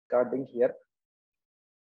recording here.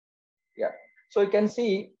 Yeah. So you can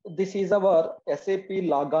see this is our SAP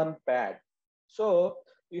logon pad. So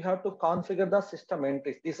you have to configure the system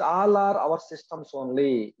entries. These all are our systems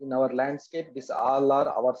only in our landscape. These all are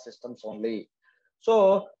our systems only.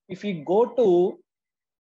 So if you go to,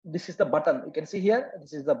 this is the button. You can see here,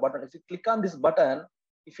 this is the button. If you click on this button,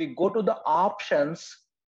 if you go to the options,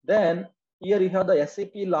 then here you have the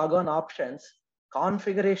SAP logon options,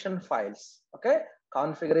 configuration files. Okay,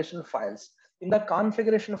 configuration files. In the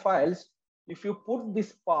configuration files, if you put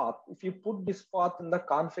this path, in the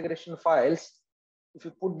configuration files, if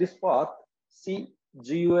you put this path, see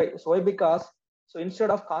GUI. So why? Because so instead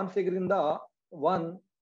of configuring the one,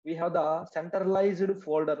 we have the centralized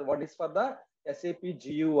folder. What is for the SAP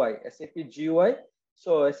GUI? SAP GUI.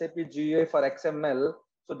 So SAP GUI for XML.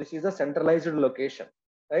 So this is a centralized location,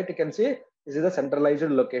 right? You can see this is a centralized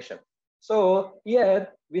location. So here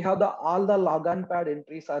we have the all the logon pad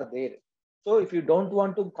entries are there. So if you don't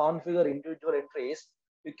want to configure individual entries,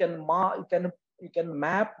 you can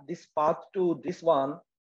map this path to this one,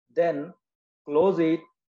 then close it,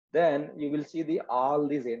 then you will see the all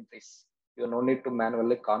these entries. You no need to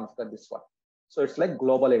manually configure this one. So it's like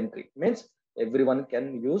global entry, means everyone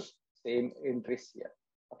can use same entries here.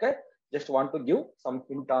 Okay, just want to give some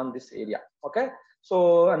hint on this area. Okay,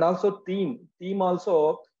 so and also theme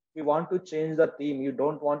also, we want to change the theme. You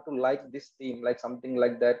don't want to like this theme, like something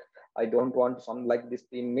like that. I don't want some like this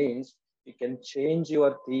theme, means you can change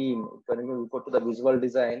your theme. When you go to the visual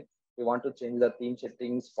design, you want to change the theme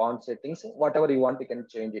settings, font settings, whatever you want, you can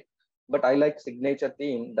change it. But I like signature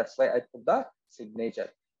theme, that's why I put the signature.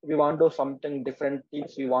 If you want to do something different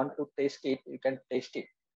themes, you want to test it, you can test it.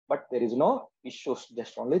 But there is no issues,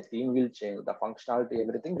 just only theme will change. The functionality,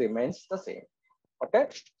 everything remains the same. Okay,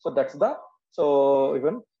 so that's the, so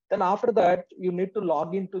even then after that, you need to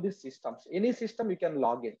log into the systems. Any system you can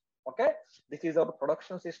log in. Okay, this is our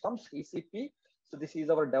production systems, ECP. So this is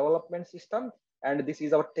our development system, and this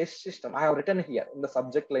is our test system. I have written here in the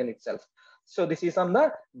subject line itself. So this is on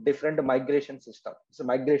the different migration system. So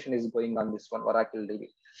migration is going on this one, Oracle DB.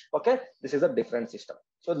 Okay, this is a different system.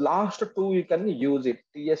 So last two you can use it,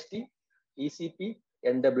 TST, ECP,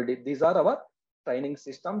 NWD. These are our training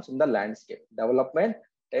systems in the landscape: development,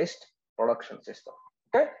 test, production system.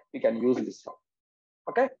 Okay, we can use this one.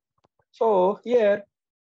 Okay, so here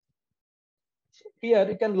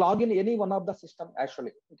you can log in any one of the system.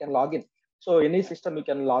 Actually, you can log in. So any system you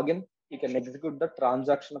can log in. You can execute the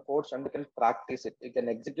transaction codes and you can practice it. You can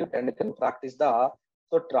execute and you can practice the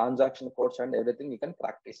transaction codes and everything. You can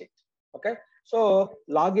practice it. Okay. So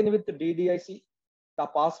log in with the DDIC. The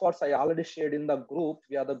passwords I already shared in the group.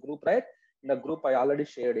 We are the group, right? In the group I already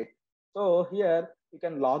shared it. So here you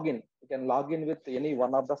can log in. You can log in with any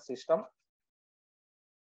one of the system.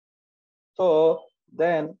 So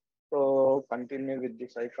then, so continue with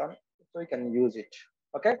this icon. So you can use it.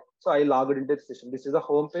 Okay. So I logged into the system. This is the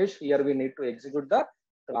home page. Here we need to execute the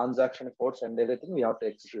transaction codes and everything. We have to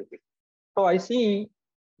execute it. So I see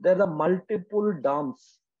there are multiple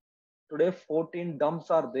dumps. Today 14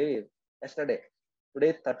 dumps are there. Yesterday,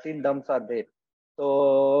 today 13 dumps are there.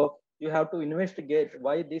 So you have to investigate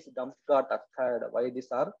why this dump got occurred, why these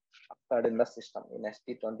are occurred in the system. In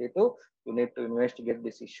ST22, you need to investigate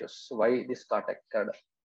these issues. Why this got occurred?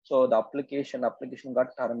 So the application got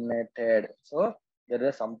terminated. So there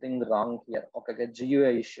is something wrong here. Okay,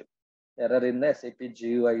 GUI issue. Error in the SAP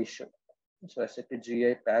GUI issue. So SAP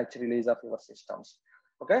GUI patch release of your systems.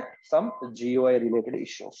 Okay, some GUI related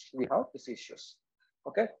issues. We have these issues.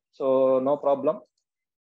 Okay, so no problem.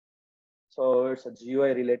 So it's a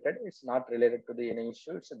GUI related. It's not related to the any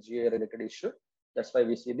issue. It's a GUI related issue. That's why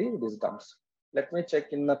we see these dumps. Let me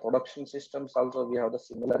check in the production systems. Also, we have the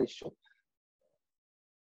similar issue.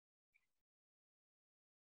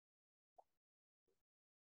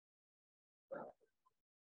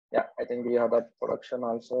 Yeah, I think we have that production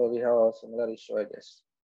also. We have a similar issue, I guess.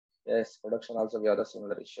 Yes, production also we have a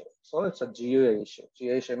similar issue. So it's a GUI issue.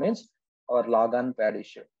 GUI issue means our logon pad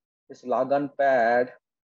issue. This logon pad.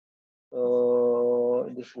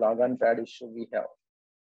 So this logon pad issue we have.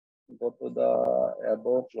 Go to the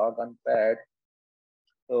about logon pad.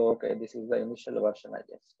 So okay, this is the initial version, I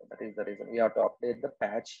guess. That is the reason we have to update the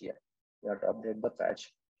patch here. We have to update the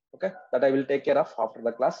patch. Okay, that I will take care of after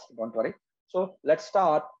the class. Don't worry. So let's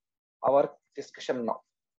start our discussion now.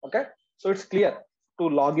 Okay, so it's clear to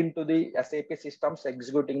log into the SAP systems,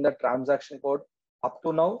 executing the transaction code. Up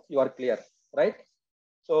to now, you are clear, right?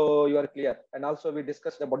 So you are clear. And also we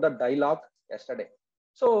discussed about the dialogue yesterday.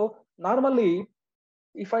 So normally,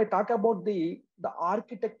 if I talk about the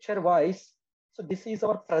architecture wise, so this is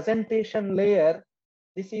our presentation layer.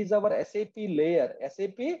 This is our SAP layer,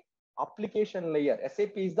 SAP application layer.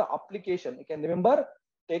 SAP is the application. You can remember,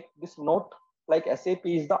 take this note, like SAP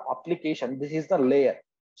is the application. This is the layer.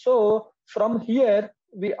 So from here,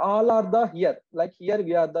 we all are the here, like here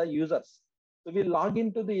we are the users. So we log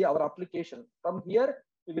into the our application. From here,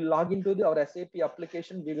 we will log into the our SAP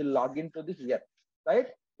application. We will log into the here, right?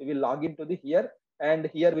 We will log into the here, and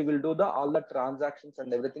here we will do the all the transactions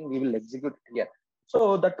and everything we will execute here.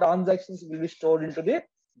 So the transactions will be stored into the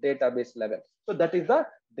database level. So that is the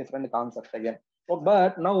different concept again. So,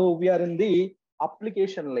 but now we are in the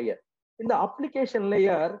application layer. In the application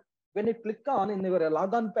layer, when you click on in your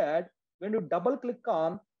logon pad, when you double click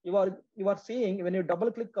on, you are seeing, when you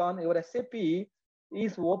double click on, your SAP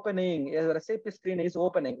is opening, your SAP screen is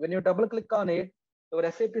opening. When you double click on it, your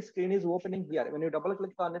SAP screen is opening here. When you double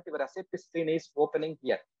click on it, your SAP screen is opening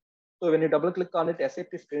here. So when you double click on it,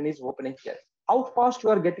 SAP screen is opening here. How fast you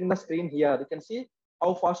are getting the screen here? You can see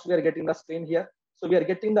how fast we are getting the screen here. So we are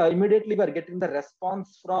getting the, immediately we are getting the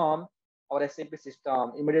response from our SAP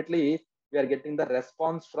system. Immediately we are getting the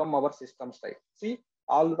response from our system side. See,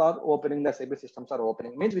 all are opening, the SAP systems are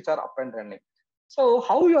opening, means which are up and running. So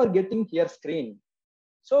how you are getting here screen?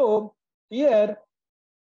 So here,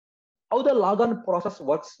 how the logon process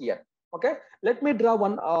works here. Okay, let me draw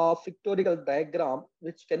one pictorial diagram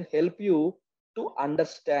which can help you to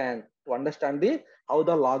understand the how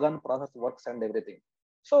the logon process works and everything.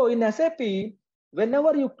 So in SAP,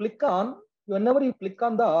 whenever you click on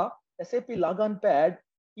the SAP logon pad,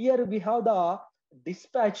 here we have the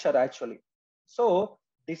dispatcher actually. So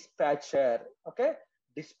dispatcher, okay,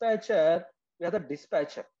 dispatcher, we have the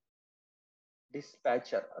dispatcher,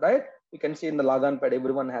 right? You can see in the logon pad,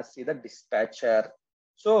 everyone has seen the dispatcher.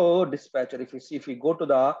 So dispatcher, if you see, if we go to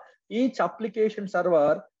the each application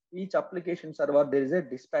server, there is a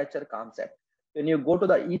dispatcher concept. When you go to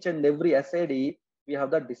the each and every SID, we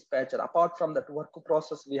have the dispatcher. Apart from that work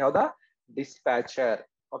process, we have the dispatcher.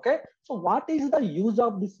 Okay. So what is the use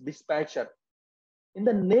of this dispatcher? In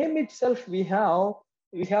the name itself, we have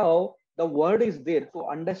the word is there to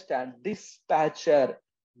understand dispatcher.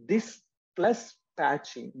 This plus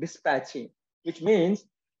dispatching, which means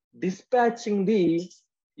dispatching the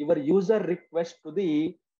your user request to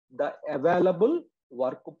the available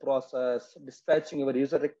work process, dispatching your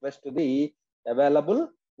user request to the available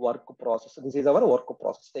work process. So this is our work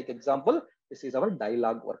process. Take example, this is our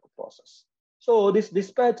dialog work process. So this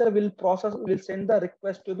dispatcher will send the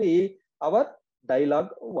request to the our dialog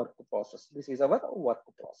work process. This is our work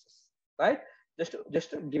process, right?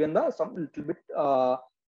 Just given the some little bit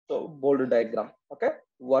so bold diagram. Okay,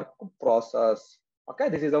 work process. Okay,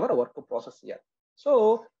 this is our work process here.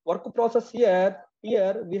 So work process here we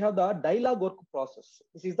have the dialog work process.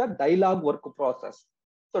 This is the dialog work process.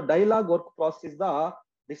 So dialog work process is the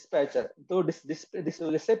dispatcher. So this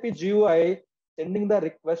SAP GUI sending the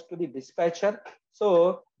request to the dispatcher.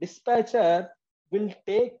 So dispatcher will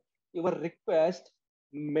take your request,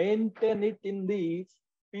 maintain it in the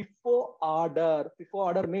FIFO order. FIFO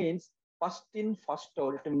order means first in, first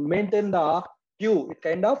out. It will maintain the queue. It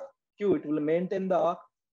kind of queue. It will maintain the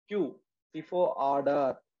queue. FIFO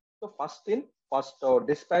order. So first in, first out.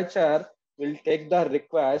 Dispatcher will take the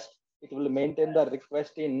request. It will maintain the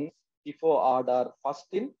request in FIFO order. First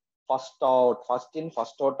in, first out. First in,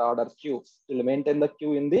 first out order queue. It will maintain the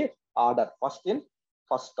queue in the order. First in,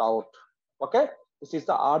 first out. Okay. This is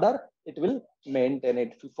the order. It will maintain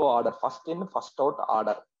it. FIFO order. First in, first out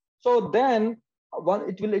order. So then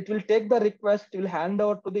it will take the request, it will hand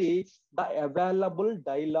out to the available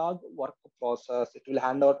dialog work process. It will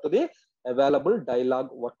hand out to the available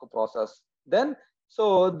dialog work process. Then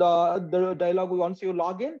so the dialog, once you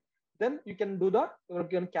log in, then you can do you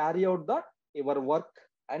can carry out your work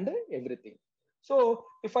and everything. So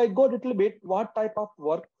if I go a little bit, what type of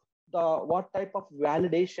work, what type of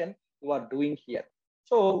validation you are doing here.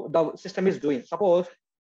 So the system is doing. Suppose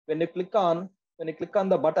when you click on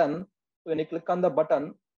the button,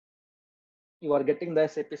 you are getting the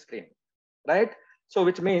SAP screen, right? So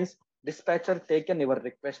which means dispatcher taken your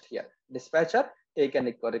request here. Dispatcher taken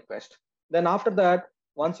your request. Then after that,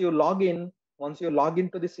 once you log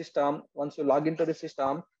into the system,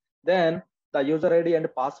 then the user ID and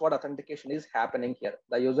password authentication is happening here.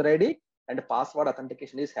 The user ID and password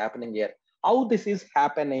authentication is happening here. How this is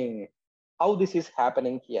happening?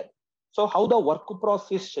 Here? So how the work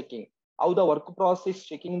process is checking? How the work process is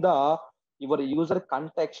checking your user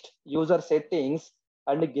context, user settings,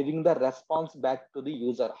 and giving the response back to the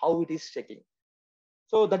user. How it is checking?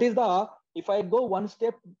 So that is if I go one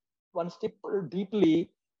step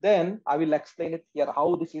deeply, then I will explain it here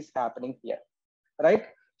how this is happening here, right?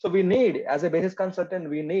 So we need, as a business consultant,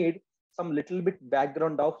 we need some little bit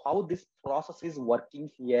background of how this process is working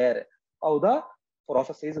here, how the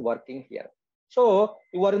process is working here. So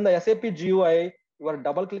you are in the SAP GUI, you are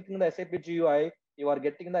double clicking the SAP GUI, you are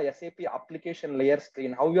getting the SAP application layer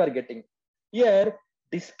screen. How you are getting here?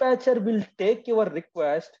 Dispatcher will take your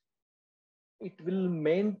request. It will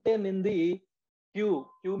maintain in the queue.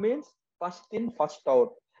 Queue means first in, first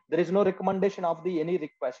out. There is no recommendation of the any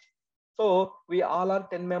request. So we all are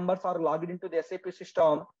 10 members are logged into the SAP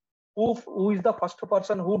system. Who is the first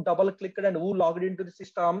person who double clicked and who logged into the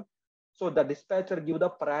system? So the dispatcher give the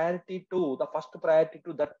priority to the first priority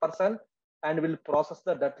to that person and will process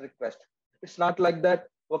that request. It's not like that.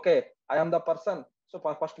 Okay, I am the person. So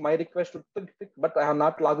first my request should pick, but I have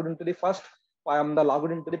not logged into the first. I am the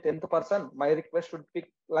logged into the 10th person. My request should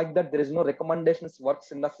pick like that. There is no recommendations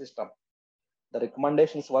works in the system. The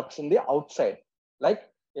recommendations works in the outside. Like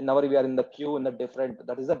in our we are in the queue in the different.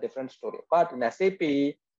 That is a different story. But in SAP,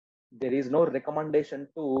 there is no recommendation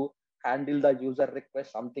to handle the user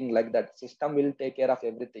request, something like that. System will take care of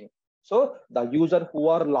everything. So the user who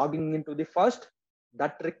are logging into the first,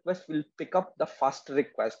 that request will pick up the first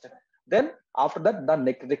request. Then after that, the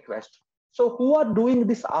next request. So who are doing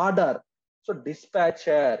this order? So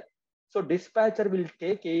dispatcher. So dispatcher will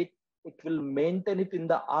take it, it will maintain it in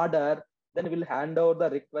the order, then will hand over the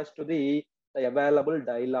request to the available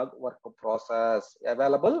dialog work process.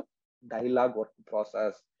 Available dialog work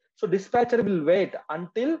process. So dispatcher will wait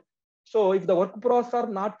until, so if the work process are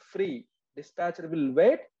not free, dispatcher will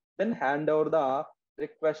wait, then hand over the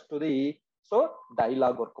request to the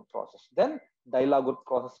dialog work process. Then dialog work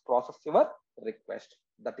process your request.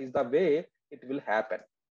 That is the way it will happen.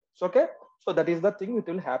 So okay, so that is the thing it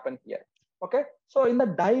will happen here. Okay, so in the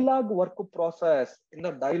dialog work process,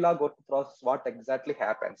 what exactly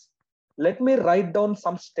happens? Let me write down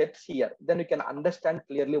some steps here, then you can understand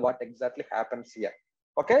clearly what exactly happens here.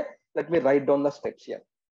 Okay, let me write down the steps here.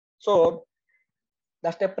 So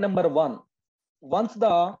the step number 1, once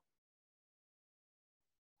the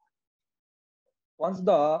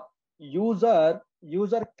user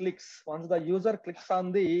clicks on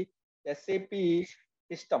the SAP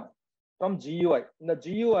system from GUI, in the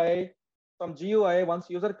GUI, from GUI, once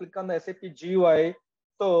user click on the SAP GUI,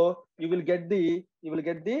 so you will get the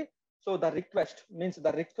so the request means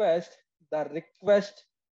the request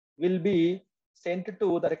will be sent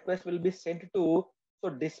to so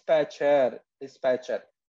dispatcher.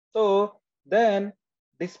 So then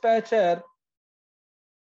dispatcher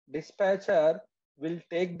will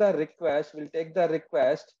take the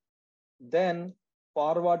request, then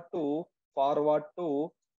forward to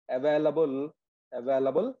available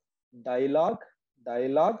dialog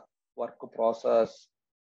work process.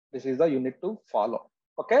 This is the you need to follow.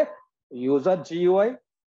 Okay, user GUI,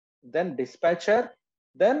 then dispatcher,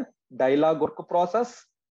 then dialog work process,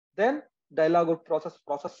 then dialog work process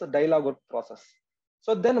the dialog work process.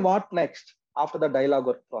 So then what next after the dialog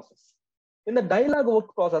work process? In the dialog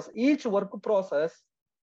work process, each work process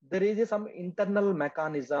there is some internal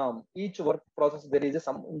mechanism. Each work process there is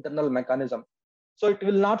some internal mechanism. So it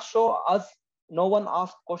will not show us. No one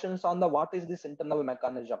asked questions on the what is this internal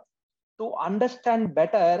mechanism. To understand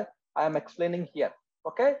better, I am explaining here.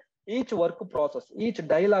 Okay, each work process, each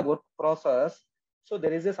dialog work process. So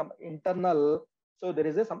there is some internal.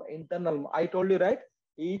 I told you right.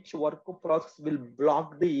 Each work process will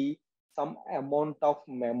block the some amount of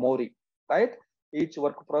memory. Right. Each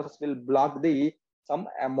work process will block the some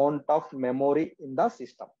amount of memory in the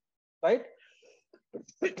system. Right.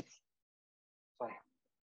 Sorry.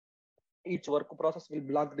 Each work process will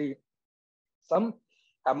block the some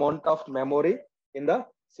amount of memory in the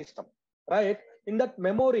system, right? In that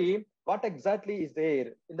memory, what exactly is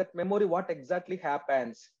there? In that memory, what exactly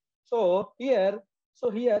happens? So here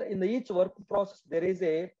in the each work process, there is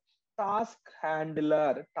a task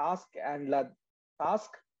handler.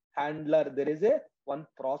 There is a one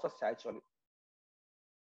process actually.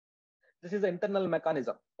 This is the internal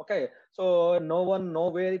mechanism. Okay, so no one know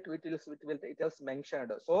where it is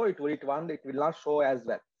mentioned. So it will not show as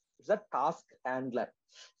well. It's a task handler.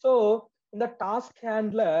 So in the task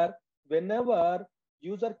handler, whenever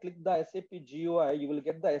user click the SAP GUI, you will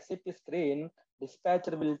get the SAP screen.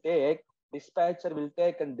 Dispatcher will take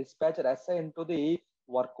and dispatcher assign to the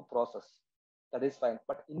work process. That is fine.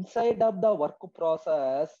 But inside of the work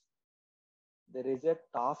process, there is a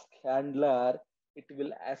task handler. It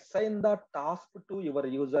will assign the task to your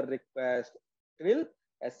user request. It will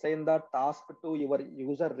assign the task to your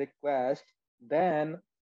user request. Then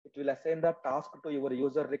it will assign the task to your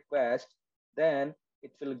user request. Then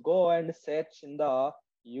it will go and search in the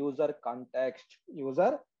user context. It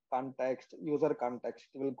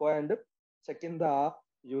will go and check in the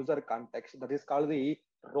user context. That is called the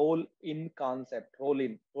role in concept. Role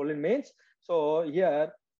in. Role in means, so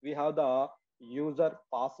here we have the user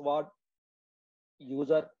password,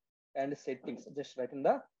 user and settings. Just write in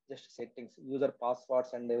the just settings, user passwords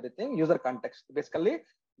and everything, user context. Basically,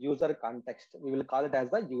 user context. We will call it as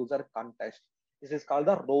the user context. This is called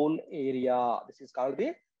the role area. This is called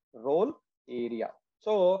the role area.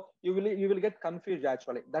 So you will get confused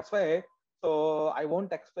actually. That's why. So I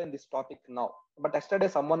won't explain this topic now. But yesterday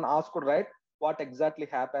someone asked, right, what exactly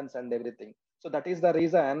happens and everything. So that is the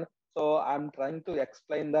reason. So I'm trying to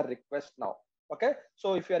explain the request now. Okay.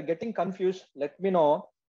 So if you are getting confused, let me know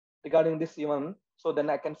regarding this even. So then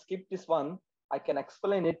I can skip this one. I can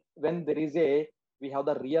explain it when there is a we have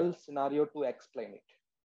the real scenario to explain it.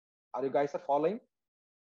 Are you guys are following?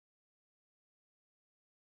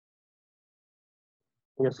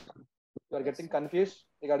 Yes. You are getting confused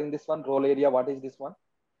regarding this one, role area. What is this one?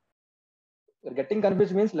 You're getting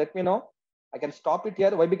confused means let me know. I can stop it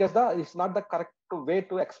here. Why? Because it's not the correct way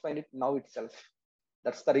to explain it now itself.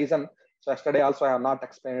 That's the reason. So yesterday also I have not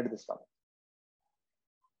explained this one.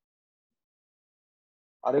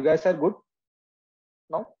 Are you guys are good?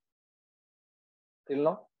 No? Till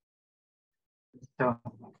now? Yeah.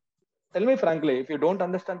 Tell me frankly. If you don't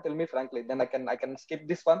understand, tell me frankly. Then I can skip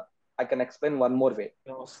this one. I can explain one more way.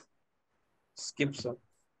 No. Skip, sir.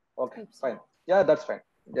 Okay, fine. Yeah, that's fine.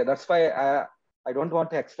 Yeah, that's why I don't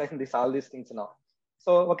want to explain this all these things now.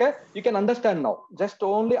 So okay, you can understand now. Just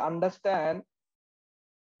only understand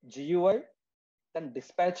GUI, then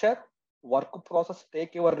dispatcher, work process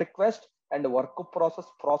take your request, and work process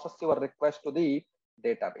your request to the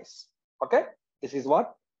database. Okay, this is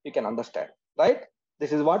what you can understand, right?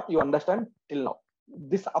 This is what you understand till now.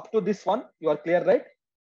 This up to this one, you are clear, right?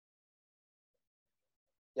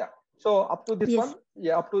 Yeah. So up to this one,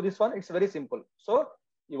 yeah, up to this one, it's very simple. So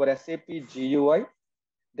your SAP GUI,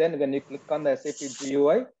 then when you click on the SAP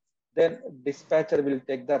GUI, then dispatcher will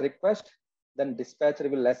take the request, then dispatcher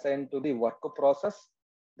will assign to the work process,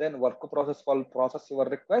 then work process will process your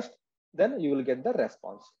request, then you will get the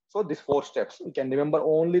response. So these 4 steps, you can remember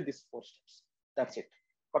only these 4 steps. That's it.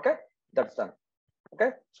 Okay, that's done.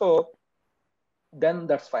 Okay, so then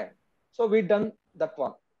that's fine. So we done that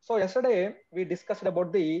one. So yesterday we discussed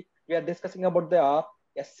about we are discussing about the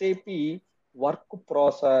SAP work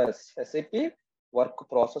process. SAP work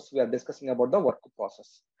process. We are discussing about the work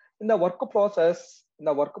process. In the work process,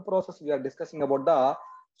 we are discussing about the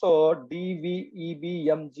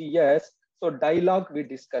DVEBMGS. So dialogue we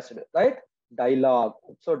discussed, right? Dialogue.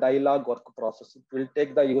 So dialogue work process. It will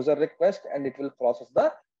take the user request and it will process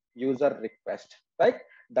the user request, right?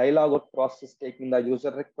 Dialogue process taking the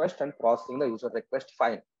user request and processing the user request.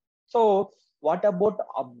 Fine. So what about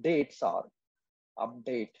updates are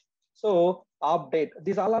update? So update.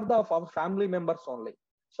 These all are the our family members only.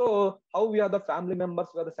 So how we are the family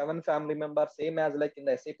members? We are the 7 family members. Same as like in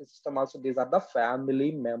the SAP system also. These are the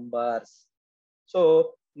family members.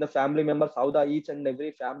 So in the family members, how the each and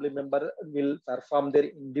every family member will perform their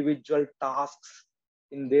individual tasks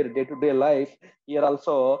in their day-to-day life. Here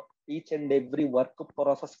also, each and every work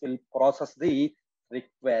process will process the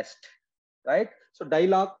request, right? So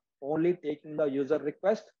dialogue only taking the user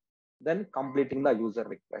request, then completing the user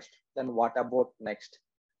request. Then what about next?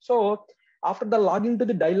 So after the login to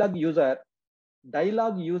the dialogue user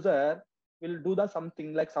will do the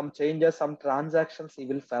something like some changes, some transactions, he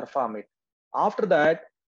will perform it. After that,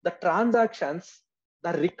 the transactions,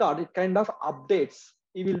 the record, it kind of updates.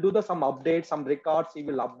 He will do the some updates, some records, he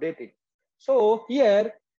will update it. So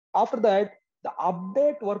here, after that, the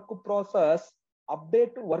update work process will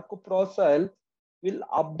update the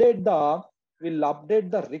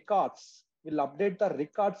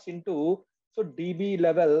records, into so DB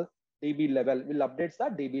level will update the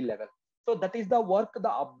DB level. So that is the work the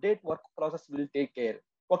update work process will take care.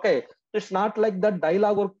 Okay, it's not like the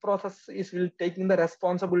dialogue work process is will taking the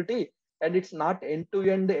responsibility, and it's not end to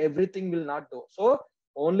end, everything will not do. So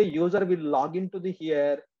only user will log into the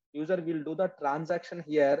here, user will do the transaction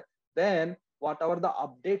here, then whatever the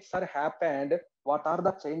updates are happened, what are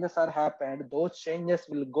the changes are happened, those changes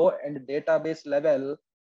will go and database level,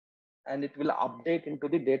 and it will update into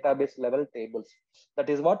the database level tables. That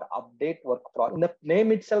is what update work process. In the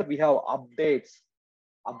name itself, we have updates,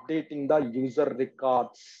 updating the user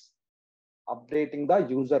records,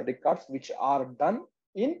 which are done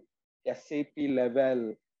in SAP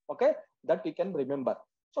level. Okay, that we can remember.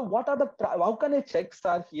 So what are the, how can I check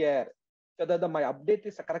are here whether my update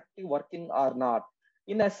is correctly working or not?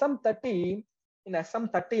 In SM13,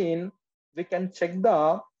 we can check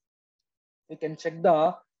the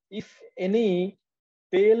if any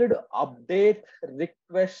failed update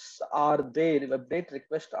requests are there, if update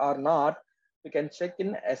requests are not, we can check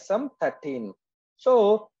in SM13.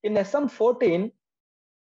 So in SM14,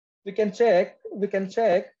 we can check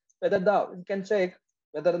whether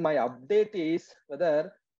my update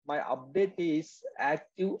is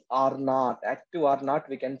active or not,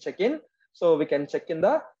 we can check in. So we can check in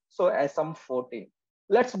the SM14.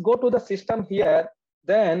 Let's go to the system here.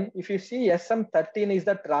 Then if you see SM13 is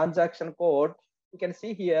the transaction code, you can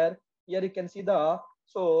see here you can see the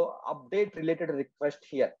update related request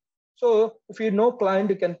here. So if you know client,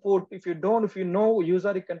 you can put, if you know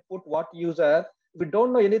user, you can put what user. If you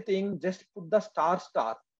don't know anything, just put the star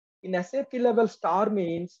star. In SAP level, star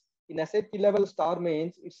means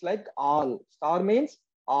it's like all. Star means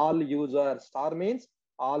all users. Star means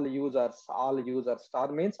all users.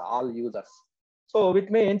 Star means all users. So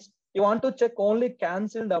it means you want to check only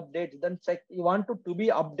cancelled updates, then check you want to be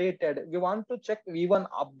updated. We want to check V1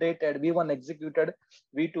 updated, V1 executed,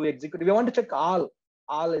 V2 executed. We want to check all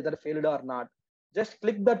either failed or not. Just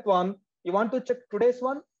click that one. You want to check today's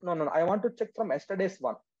one? No. I want to check from yesterday's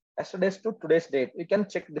one. Yesterday's to today's date. You can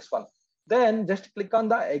check this one. Then just click on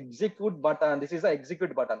the execute button. This is the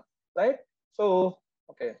execute button, right? So,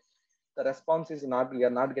 okay. The response is not, we are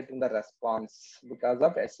not getting the response because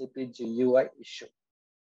of SAP GUI issue.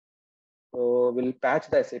 So we'll patch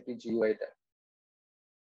the SAP GUI there.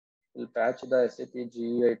 We'll patch the SAP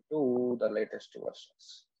GUI to the latest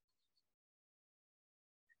versions.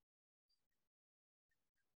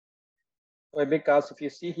 Why? Because if you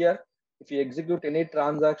see here, if you execute any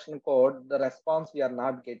transaction code, the response we are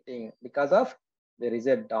not getting because of there is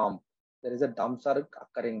a dump. There is a dumps are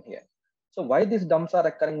occurring here. So why these dumps are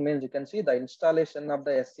occurring means you can see the installation of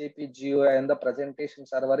the SAP GUI and the presentation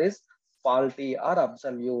server is faulty or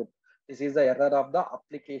absolute. This is the error of the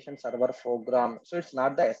application server program. So it's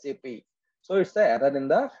not the SAP. So it's the error in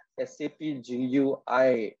the SAP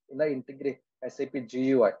GUI, in the integrate SAP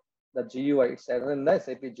GUI. The GUI, it's error in the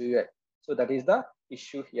SAP GUI. So that is the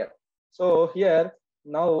issue here. So here,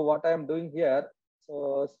 now what I am doing here,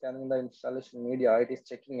 so scanning the installation media, it is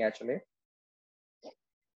checking actually.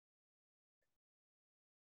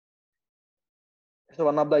 So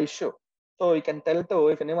one of the issue. So you can tell to,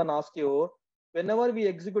 if anyone asks you, whenever we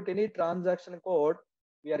execute any transaction code,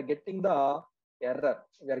 we are getting the error.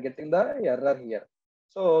 We are getting the error here.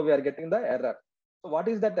 So we are getting the error. So what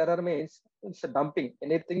is that error means? It's a dumping.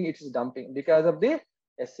 Anything it is dumping because of the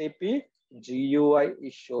SAP GUI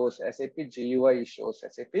issues. SAP GUI issues.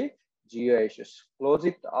 SAP GUI issues. Close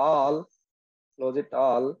it all. Close it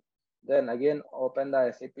all. Then again open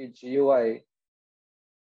the SAP GUI.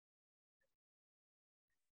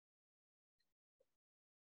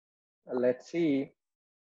 Let's see.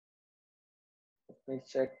 Let me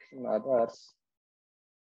check in others.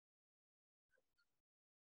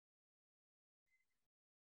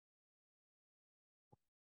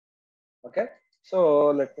 Okay, so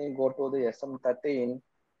let me go to the SM13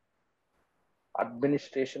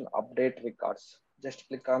 administration update records. Just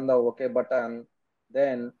click on the OK button,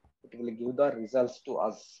 then it will give the results to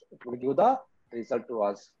us. It will give the result to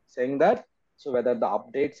us saying that, so whether the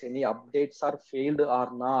updates, any updates are failed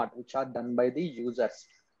or not, which are done by the users.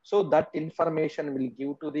 So that information will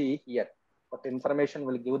give to the here. That information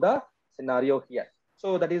will give the scenario here.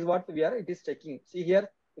 So that is what we are, it is checking. See here,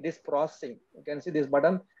 it is processing. You can see this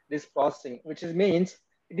button, this processing, which is means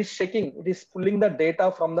it is checking, it is pulling the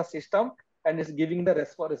data from the system and is giving the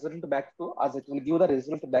result back to us. It will give the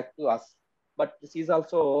result back to us. But this is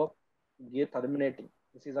also terminating.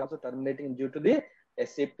 This is also terminating due to the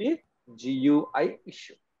SAP GUI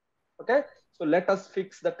issue. Okay, so let us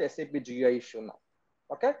fix that SAP GUI issue now.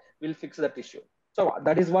 Okay, we'll fix that issue. So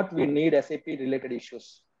that is what we need, SAP related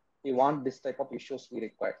issues. We want this type of issues we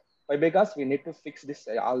require. Why? Because we need to fix this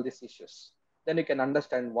all these issues. Then you can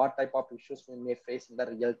understand what type of issues we may face in the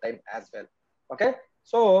real time as well. Okay,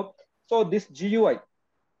 so this GUI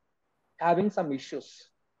having some issues.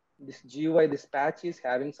 This GUI, this patch is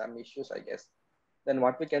having some issues, I guess. Then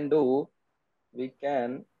what we can do, we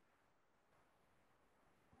can,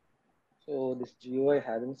 so this GUI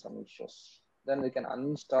having some issues. Then we can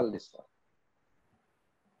uninstall this one.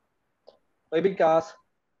 Why? Because,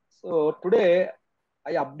 so today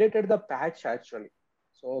I updated the patch actually.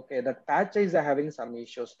 So, okay, the patch is having some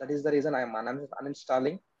issues. That is the reason I am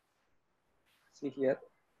uninstalling. See here.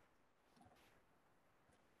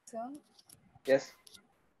 Sir? Yes.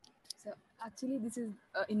 So actually this is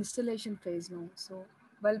installation phase now. So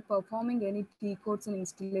while performing any T codes and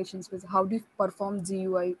installations, how do you perform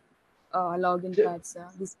GUI login pads?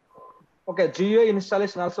 This Okay, GUI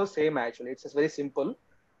installation also same actually. It's just very simple.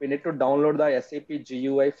 we need to download the SAP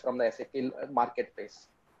GUI from the SAP marketplace.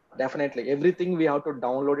 Definitely, everything we have to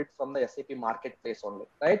download it from the SAP marketplace only,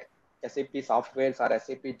 right? SAP softwares or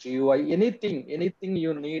SAP GUI, anything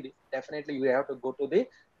you need, definitely you have to go to the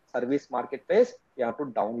service marketplace. You have to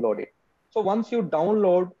download it. So once you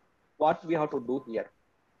download, what we have to do here?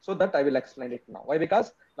 So that I will explain it now. Why?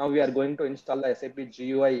 Because now we are going to install the SAP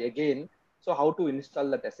GUI again. So how to install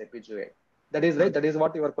that SAP GUI? That is right. That is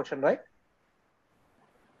what your question, right?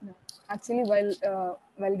 No. Actually,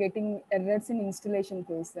 while getting errors in installation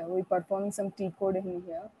phase, we performing some T code in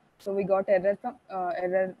here. So we got error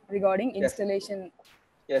regarding Yes. installation.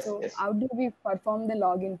 Yes. So Yes. how do we perform the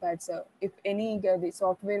login pad, sir? If any the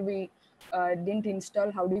software we didn't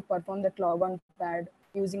install, how do we perform that logon pad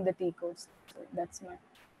using the T codes? So that's my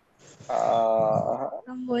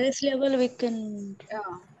From OS level, we can.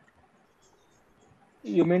 yeah.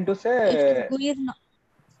 You mean to If say GUI is not,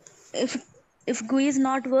 if if GUI is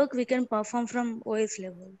not work, we can perform from OS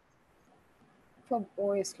level, For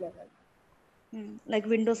OS level. like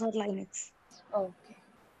Windows or Linux. Okay.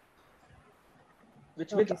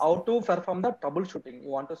 which means Okay, how sir. to perform the troubleshooting? You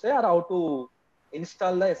want to say, or how to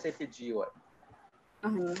install the SAP GUI?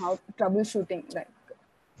 How troubleshooting, like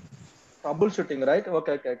Troubleshooting, right?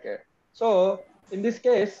 Okay, okay, okay. So in this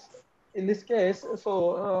case, so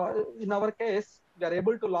in our case, we are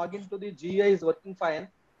able to log into the GUI is working fine,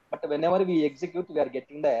 but whenever we execute, we are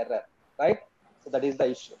getting the error, right? So that is the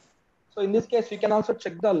issue. So in this case, we can also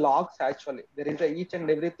check the logs actually. There is each and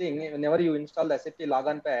everything. Whenever you install the SAP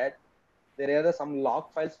logon pad, there are some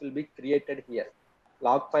log files will be created here.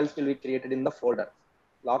 Log files will be created in the folder.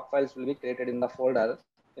 Log files will be created in the folder.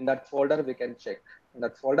 In that folder, we can check. In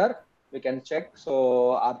that folder, we can check.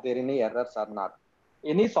 So are there any errors or not?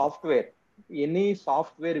 Any software,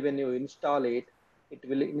 when you install it, it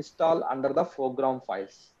will install under the foreground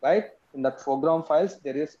files, right? In that foreground files,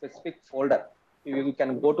 there is a specific folder. You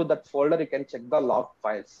can go to that folder, you can check the log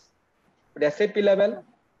files. But SAP level,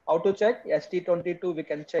 how to check? ST22, we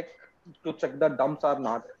can check to check the dumps or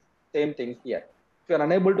not. Same thing here. If you are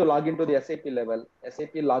unable to log into the SAP level,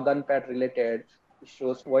 SAP logon pad related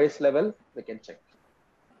issues, voice level, we can check.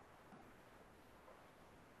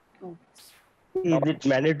 oh, Is it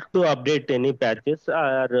managed to update any patches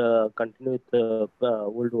or continue with the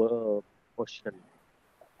old version?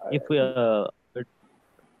 If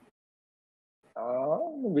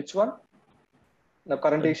Which one? The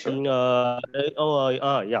current issue? yeah,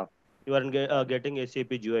 you are getting SAP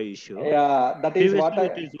GUI issue. Yeah, that is what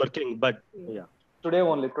Previously, it is working, but yeah. today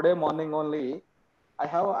morning only. I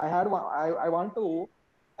want to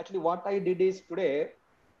actually what I did is today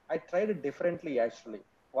I tried it differently actually.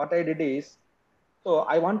 What I did is so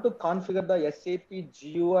I want to configure the SAP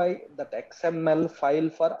GUI that XML file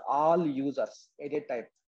for all users at a time.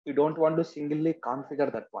 You don't want to singly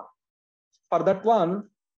configure that one. For that one,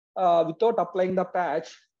 without applying the patch,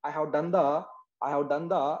 so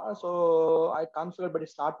I configured, but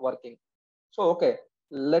it's not working. So okay,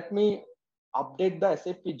 let me update the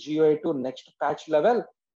SAP GUI to next patch level,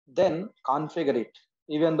 then configure it.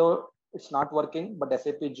 Even though it's not working, but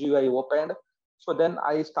SAP GUI opened. So then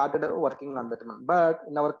I started working on that one. But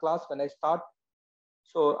in our class, when I start,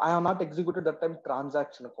 so I have not executed that time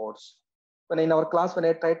transaction codes. When in our class, when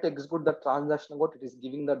I try to execute the transaction code, it is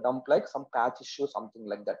giving the dump like some patch issue, something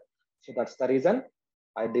like that. So that's the reason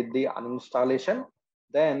I did the uninstallation.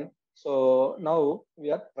 Then, so now we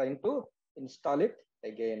are trying to install it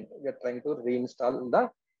again. We are trying to reinstall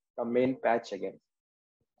the main patch again.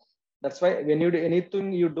 That's why when you do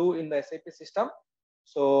anything you do in the SAP system,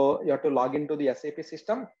 so you have to log into the SAP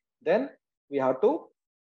system. Then we have to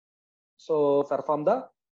perform the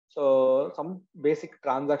some basic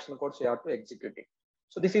transaction codes you have to execute it.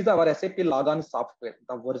 So this is our SAP logon software,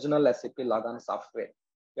 the original SAP logon software.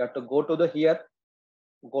 You have to go to the here,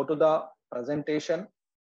 go to the presentation,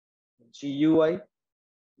 GUI,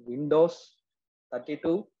 Windows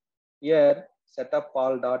 32. Here, setup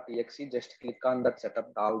all.exe. Just click on that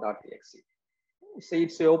setup all.exe. See,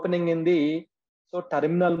 it's opening in the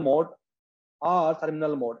terminal mode or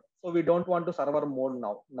terminal mode. So we don't want to server mode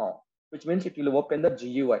now. No, which means it will open the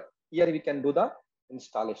GUI. Here we can do the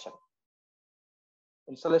installation.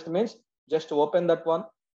 Installation means just open that one.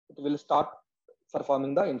 It will start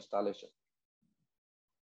performing the installation.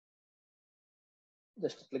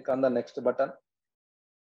 Just click on the next button.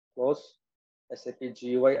 Close. SAP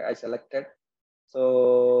GUI I selected.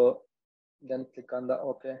 So then click on the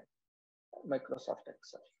OK. Microsoft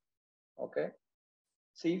Excel. Okay.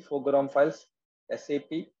 See foreground files.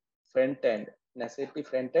 SAP front end. In SAP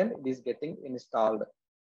front end, it is getting installed.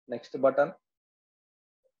 Next button.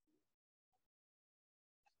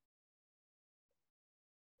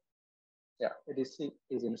 Yeah, it is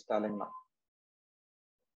installing now.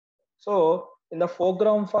 So in the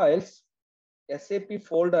foreground files, SAP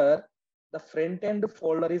folder, the front end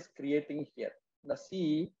folder is creating here. The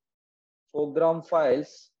C foreground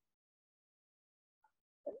files,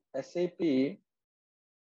 SAP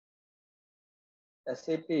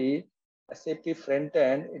front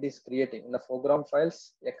end, it is creating in the foreground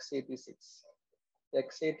files x86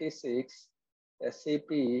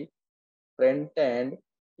 SAP front end.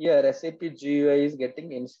 Here SAP GUI is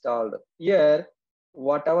getting installed. Here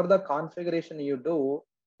whatever the configuration you do,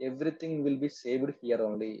 everything will be saved here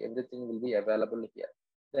only. Everything will be available here.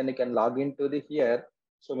 Then you can log into the here.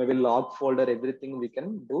 So maybe log folder, everything we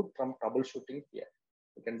can do from troubleshooting here.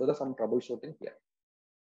 We can do some troubleshooting here.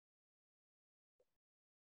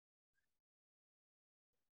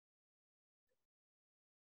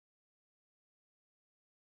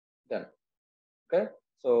 Done. Okay,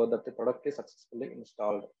 so that the product is successfully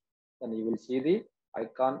installed. Then you will see the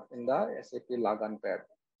icon in the SAP login pad.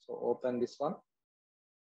 So open this one.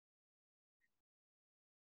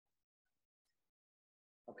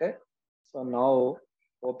 Okay, so now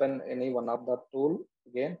open any one of the tool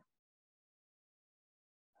again.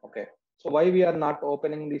 Okay, so why we are not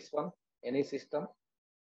opening this one, any system?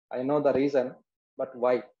 I know the reason, but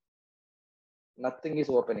why? Nothing is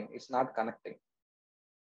opening, it's not connecting.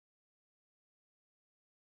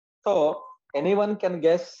 So anyone can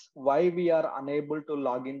guess why we are unable to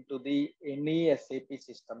log into the any SAP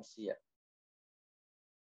systems here?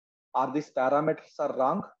 Are these parameters are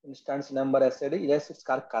wrong? Instance number SAD? Yes, it's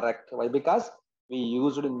correct. Why? Because we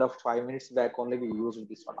used in the 5 minutes back only we used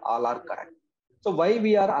this one. All are correct. So why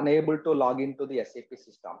we are unable to log into the SAP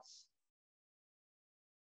systems?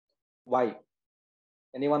 Why?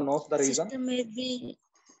 Anyone knows the reason? System may be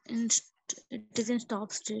it is in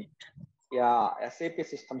stop state. Yeah, SAP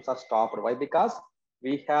systems are stopped. Why? Because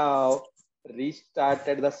we have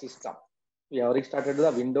restarted the system. We have restarted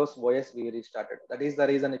the Windows OS, we restarted. That is the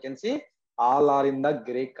reason you can see all are in the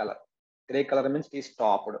gray color. Gray color means it is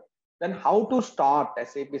stopped. Then how to start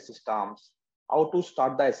SAP systems? How to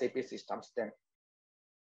start the SAP systems then?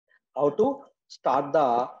 How to start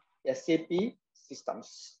the SAP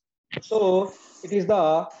systems? So it is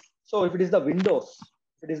the, so if it is the Windows,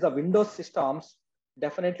 if it is the Windows systems,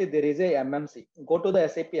 definitely there is a MMC. Go to the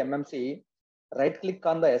SAP MMC, right click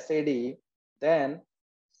on the SAD, then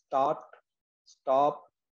start, stop,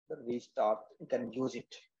 restart. You can use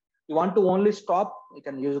it. You want to only stop, you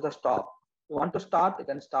can use the stop. You want to start, you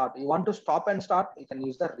can start. You want to stop and start, you can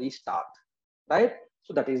use the restart, right?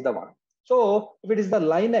 So that is the one. So if it is the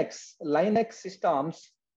Linux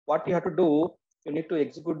systems, what you have to do, you need to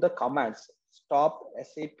execute the commands. Stop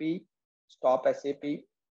SAP,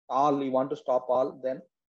 all, you want to stop all, then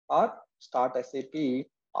or start SAP,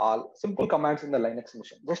 all. Simple commands in the Linux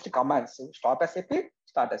machine. Just commands. Stop SAP,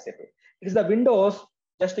 start SAP. It is the Windows,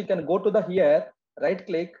 just you can go to the here, right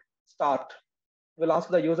click, start. Will ask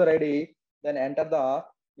the user ID, then enter the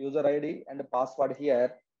user ID and the password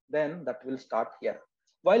here, then that will start here.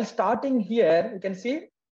 While starting here, you can see,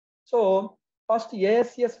 so first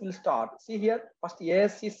ASCS will start. See here, first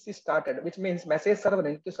ASCS is started, which means message server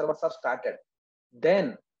and Enqueue servers are started.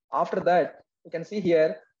 Then after that, you can see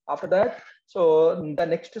here, after that, so the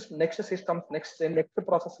next system, next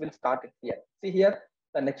process will start it here. See here,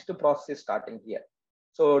 the next process is starting here.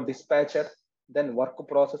 So dispatcher, then work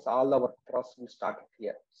process, all the work process will start it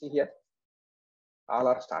here. See here, all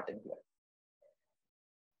are starting here.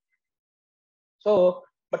 So,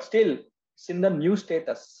 but still, it's in the new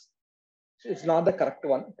status. It's not the correct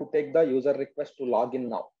one to take the user request to log in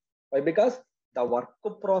now. Why? Because the work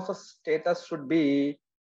process status should be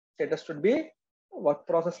work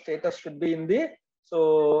process status should be in the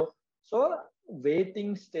so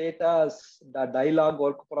waiting status. The dialog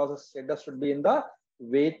work process status should be in the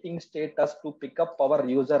waiting status to pick up our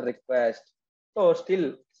user request. So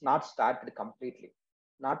still it's not started completely,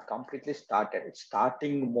 not completely started. It's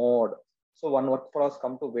starting mode. So one work process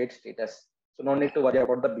come to wait status. So no need to worry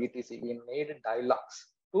about the BTC. We made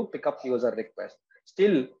dialogues to pick up user request.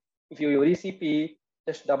 Still, if you use ECP,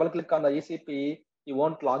 just double click on the ECP, you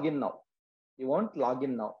won't log in now. You won't log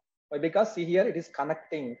in now. Why? Because see here, it is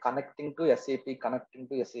connecting to SAP, connecting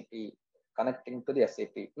to the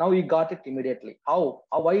SAP. Now we got it immediately. How?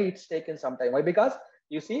 Why it's taken some time? Why? Because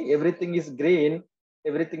you see everything is green.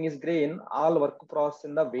 All work process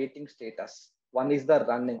in the waiting status. One is the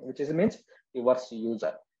running, which is means reverse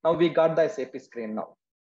user. Now we got the SAP screen now,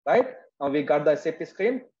 right? Now we got the SAP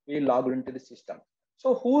screen. We logged into the system.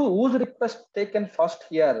 So whose request taken first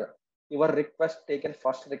here? Your request taken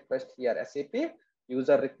first request here. SAP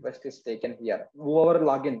user request is taken here. Whoever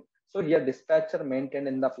login. So here dispatcher maintained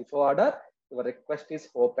in the FIFO order. Your request is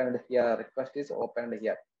opened here. Request is opened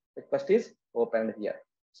here. Request is opened here.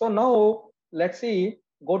 So now let's see.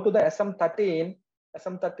 Go to the SM13.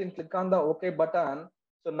 SM13. Click on the OK button.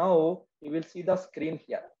 So now you will see the screen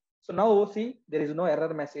here. So now see there is no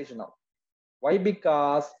error message now. Why?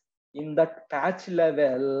 Because in that patch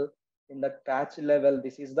level,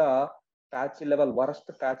 this is the patch level, worst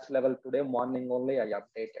patch level today morning only I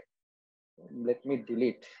updated. Let me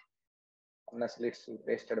delete. Honestly, it's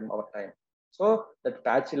wasted our time. So that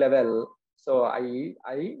patch level, so I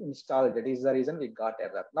installed. That is the reason we got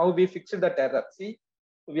error. Now we fixed that error. See,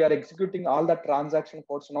 we are executing all the transaction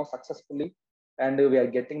codes now successfully, and we are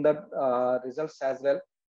getting the results as well.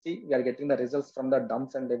 See, we are getting the results from the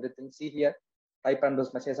dumps and everything. See here, type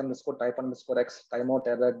underscore message underscore type underscore x, timeout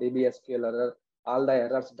error, DBSQL error, all the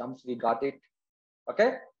errors dumps we got it.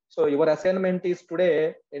 Okay, so your assignment is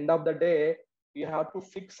today. End of the day, you have to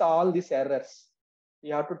fix all these errors.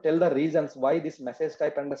 You have to tell the reasons why this message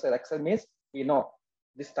type underscore x means we know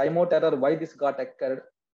this timeout error why this got occurred,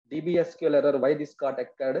 DBSQL error why this got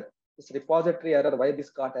occurred, this repository error why this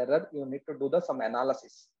got error. You need to do the some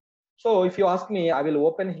analysis. So if you ask me, I will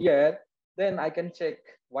open here, then I can check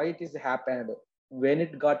why it is happened, when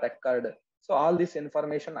it got occurred. So all this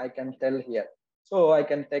information I can tell here. So I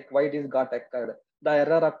can take why it is got occurred. The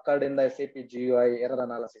error occurred in the SAP GUI error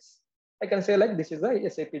analysis. I can say like this is the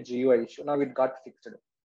SAP GUI issue. Now it got fixed.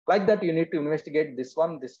 Like that, you need to investigate this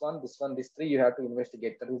one, this one, this one, this three. You have to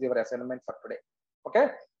investigate. That is your assignment for today.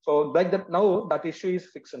 Okay. So like that, now that issue is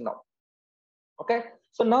fixed now. Okay.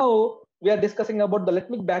 So now we are discussing about the.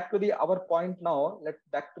 Let me back to the our point now. Let's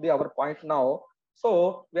back to the our point now.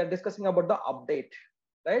 So we are discussing about the update,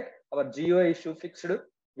 right? Our GUI issue fixed.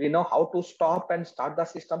 We know how to stop and start the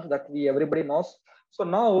systems that everybody knows. So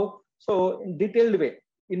now, so in detailed way,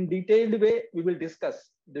 we will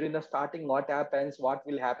discuss during the starting what happens, what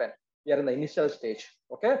will happen. We are in the initial stage.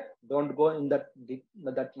 Okay, don't go in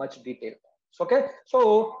that much detail. So, okay,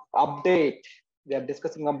 so update. We are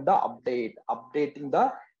discussing of the update, updating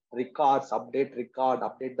the records, update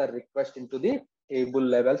the request into the table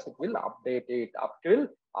levels. It will update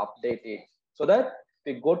it. So that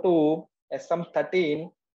we go to SM13.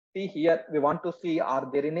 See here, we want to see are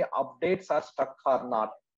there any updates are stuck or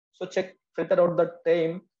not. So check, filter out the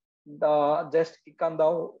time, just click on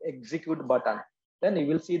the execute button. Then you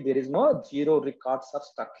will see there is no 0 records are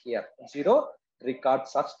stuck here. 0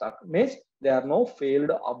 records are stuck means there are no failed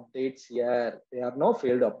updates here.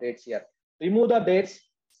 Remove the dates.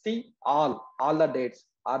 See all the dates.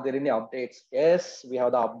 Are there any updates? Yes, we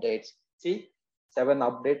have the updates. See, 7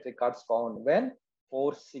 update records found. When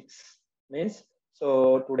 4/6 means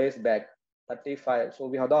so 2 days back. 35. So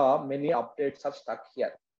we have the many updates are stuck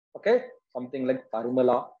here. Okay, something like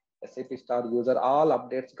formula, SAP star user, all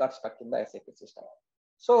updates got stuck in the SAP system.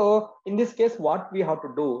 So in this case, what we have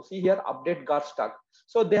to do? See here, update got stuck.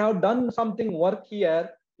 So they have done something work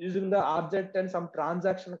here using the RZ10 some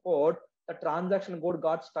transaction code. The transaction code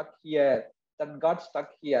got stuck here. That got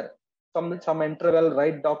stuck here. Some interval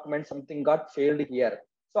write document something got failed here.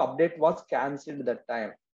 So update was cancelled that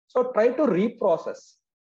time. So try to reprocess.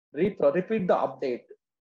 Repeat the update.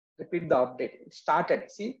 It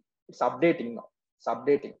started. See, it's updating now. It's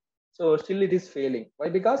updating. So still it is failing. Why?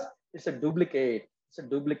 Because it's a duplicate. It's a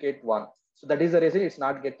duplicate one. So that is the reason it's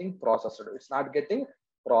not getting processed. It's not getting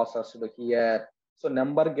processed here. So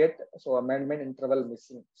number get, so amendment interval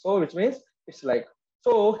missing. So which means it's like,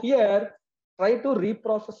 so here try to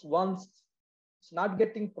reprocess once. It's not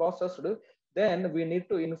getting processed. Then we need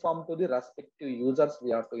to inform to the respective users.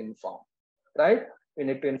 We have to inform, right? We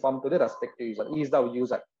need to inform to the respective user. He is the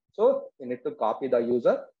user. So we need to copy the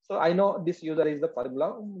user. So I know this user is the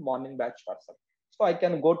formula morning batch person. So I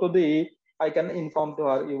can go to the, I can inform to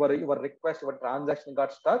her your request, your transaction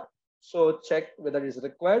got stuck. So check whether it is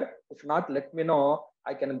required. If not, let me know.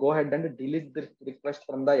 I can go ahead and delete the request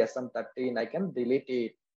from the SM13. I can delete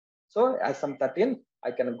it. So SM13,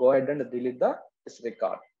 I can go ahead and delete this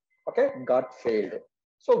record. Okay, got failed.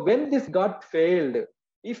 So when this got failed,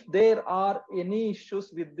 if there are any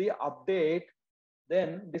issues with the update,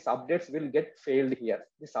 then this updates will get failed here.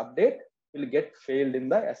 This update will get failed in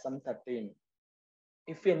the SM13.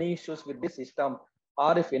 If any issues with the system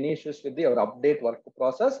or if any issues with your update work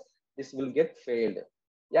process, this will get failed.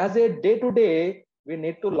 As a day-to-day, we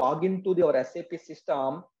need to log into our SAP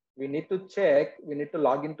system. We need to check. We need to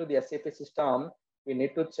log into the SAP system. We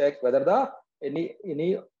need to check whether the any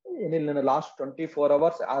in the last 24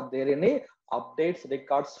 hours are there any updates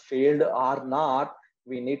records failed or not.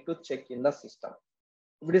 We need to check in the system.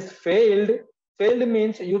 If it is failed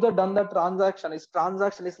means user done the transaction. Its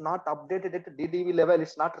transaction is not updated at DDV level.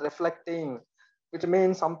 It's not reflecting. which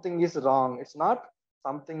means something is wrong. It's not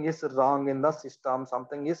something is wrong in the system.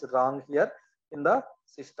 Something is wrong here in the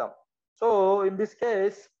system. So in this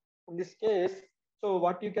case, so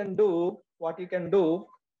what you can do,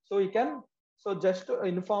 so you can, so just to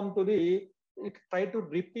inform to the, try to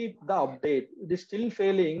repeat the update. It is still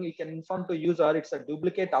failing. You can inform to user it's a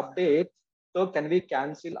duplicate update. So can we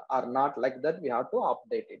cancel or not? Like that, we have to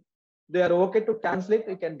update it. They are okay to cancel it.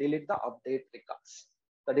 You can delete the update records.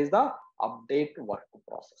 That is the update work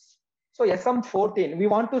process. So SM14, we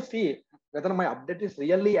want to see whether my update is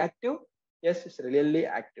really active. Yes, it's really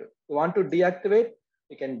active. You want to deactivate,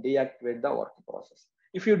 you can deactivate the work process.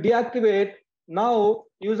 If you deactivate, now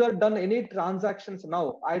user done any transactions,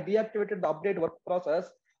 now I deactivated the update work process.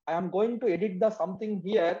 I am going to edit the something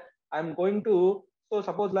here. I'm going to, so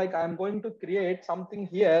suppose like I'm going to create something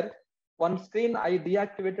here. One screen I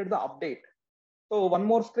deactivated the update. So one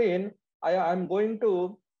more screen, I am going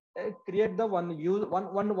to create the one use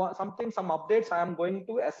something, some updates I am going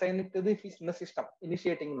to assign it to the in the system,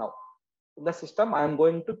 initiating now. In the system, I am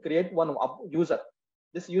going to create one user.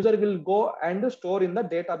 This user will go and store in the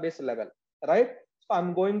database level, right? So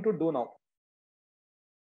I'm going to do now.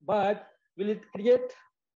 But will it create?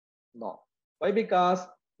 No. Why? Because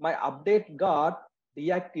my update got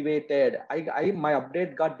deactivated. My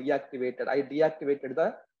update got deactivated. I deactivated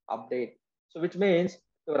the update. So which means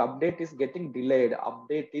your update is getting delayed.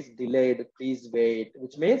 Update is delayed. Please wait.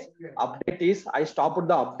 Which means update is, I stopped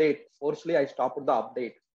the update. Forcefully, I stopped the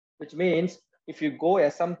update. Which means if you go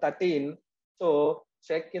SM13, so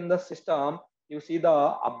check in the system, you see the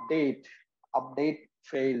update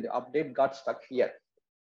failed. Update got stuck here.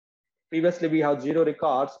 Previously, we have 0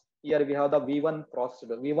 records. Here we have the V1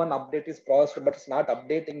 processed. V1 update is processed, but it's not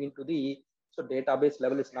updating into the, so database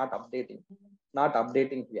level is not updating. Not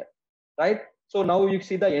updating here, right? So now you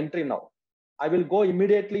see the entry now. I will go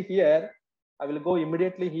immediately here. I will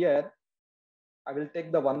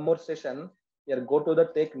take the one more session. Here, go to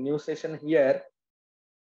the take new session here.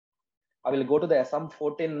 I will go to the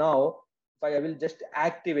SM14 now. If I will just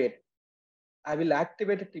activate. I will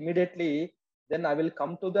activate it immediately. Then I will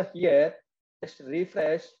come to the here, just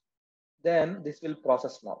refresh. Then this will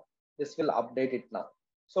process now. This will update it now.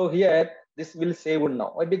 So here, this will save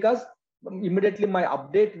now. Why? Because immediately my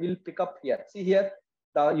update will pick up here. See here,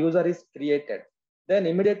 the user is created. Then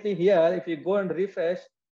immediately here, if you go and refresh,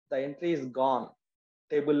 the entry is gone.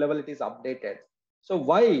 Table level, it is updated. So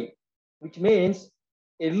why? Which means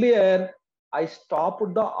earlier I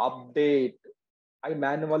stopped the update. I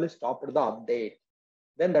manually stopped the update.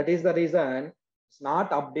 Then that is the reason it's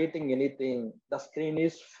not updating anything. The screen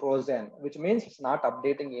is frozen, which means it's not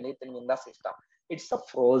updating anything in the system. It's a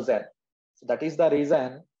frozen. So that is the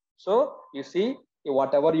reason. So you see,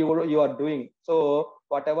 whatever you are doing. So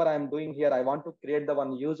whatever I'm doing here, I want to create the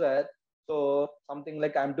one user. So something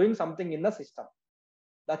like I'm doing something in the system.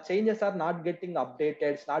 The changes are not getting updated,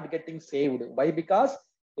 it's not getting saved. Why? Because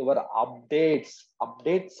your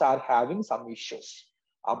updates are having some issues.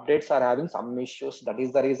 That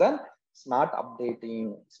is the reason it's not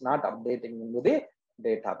updating. It's not updating into the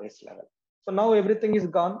database level. So now everything is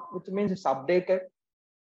gone, which means it's updated.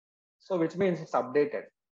 So which means it's updated.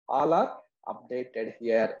 All are updated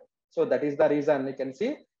here. So that is the reason you can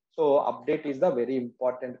see. So update is the very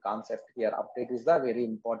important concept here. Update is the very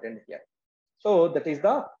important here. So that is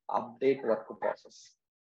the update work process.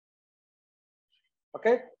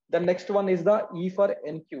 Okay. The next one is the E for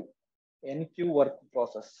Enqueue. Enqueue work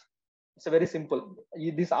process. It's a very simple.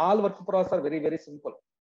 These all work process are very, very simple.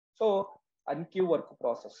 So Enqueue work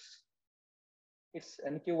process. Its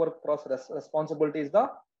Enqueue work process responsibility is the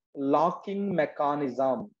locking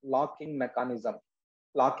mechanism.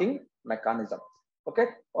 Okay.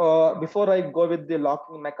 Before I go with the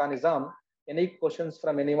locking mechanism, any questions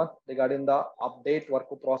from anyone regarding the update work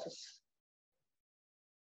process?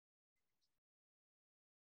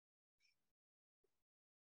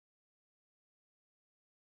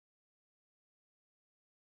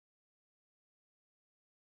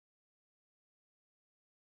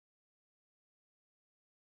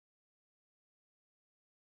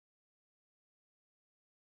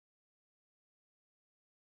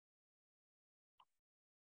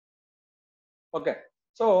 Okay.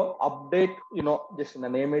 So update, just in the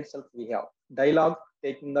name itself, we have dialog,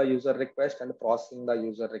 taking the user request and processing the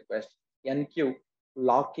user request. Enqueue,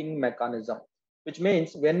 locking mechanism, which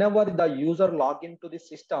means whenever the user log into the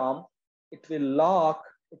system, it will lock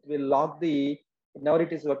the, whenever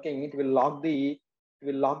it is working, it will lock the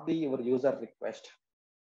your user request.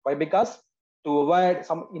 Why? Because to avoid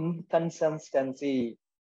some inconsistency.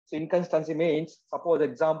 So inconsistency means, suppose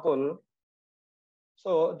example,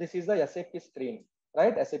 so this is the SAP screen,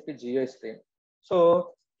 right? SAP GUI screen.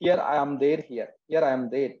 So here I am there, here I am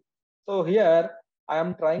there. So here I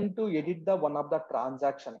am trying to edit the one of the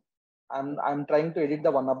transaction. I'm trying to edit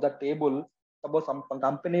the one of the table. Suppose some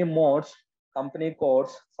company modes, company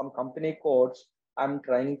codes, some company codes I'm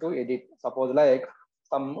trying to edit. Suppose like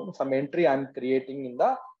some entry I'm creating in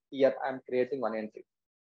the here I'm creating one entry.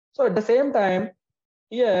 So at the same time,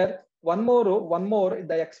 here one more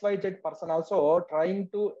the XYZ person also trying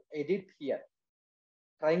to edit here.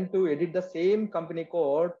 Trying to edit the same company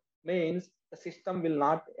code means the system will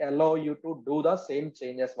not allow you to do the same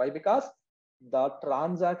changes. Why? Because the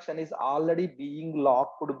transaction is already being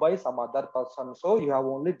locked by some other person. So you have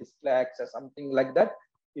only display access, something like that.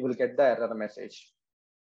 You will get the error message.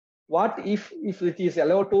 What if it is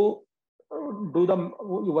allowed to do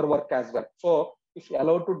your work as well? So if you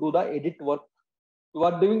allowed to do the edit work, you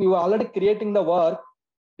are already creating the work.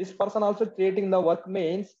 This person also creating the work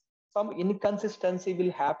means some inconsistency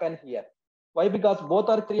will happen here. Why? Because both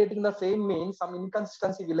are creating the same means some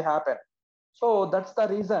inconsistency will happen. So that's the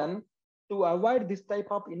reason to avoid this type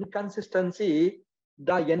of inconsistency,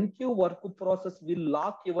 the Enqueue work process will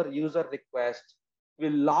lock your user request,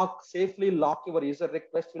 will safely lock your user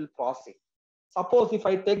request, will process. Suppose if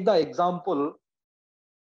I take the example,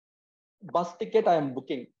 bus ticket I am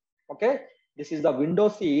booking. Okay, this is the window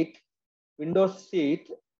seat, window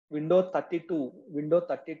 32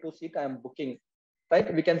 seat I am booking,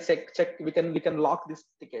 right? We can check, we can lock this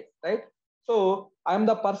ticket, right? So I am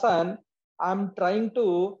the person, I'm trying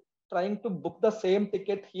to book the same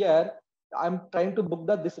ticket here. I'm trying to book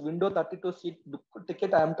this window 32 seat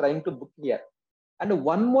ticket I am trying to book here. And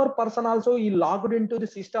one more person also, he logged into the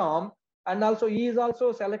system, and also he is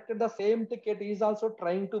also selected the same ticket, he is also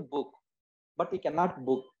trying to book, but he cannot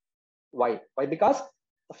book. Why? Because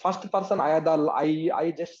the first person I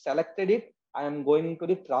just selected it. I am going to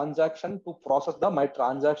the transaction to process my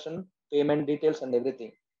transaction payment details and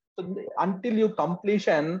everything. So until you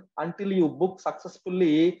completion, until you book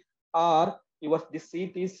successfully, or this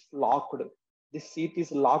seat is locked. This seat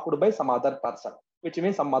is locked by some other person, which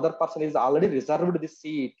means some other person is already reserved this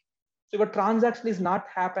seat. So your transaction is not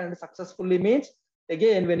happened successfully means,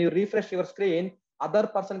 again when you refresh your screen, other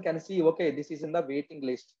person can see, okay, this is in the waiting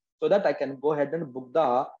list, so that I can go ahead and book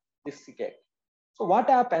this ticket. So what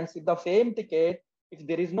happens if the same ticket, if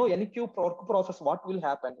there is no Enqueue work process, what will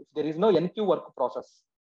happen? If there is no Enqueue work process,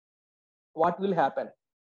 what will happen?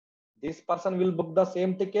 This person will book the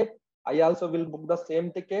same ticket. I also will book the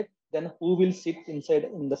same ticket. Then who will sit inside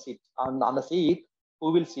in the seat? On the seat,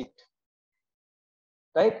 who will sit?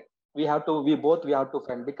 Right? We have to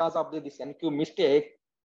find, because of this Enqueue mistake.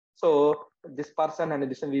 So this person and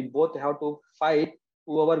this one, we both have to fight.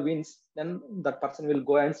 Whoever wins, then that person will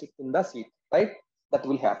go and sit in the seat, right? That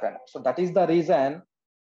will happen. So that is the reason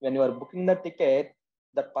when you are booking the ticket,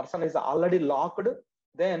 that person is already locked.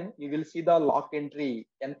 Then you will see the lock entry.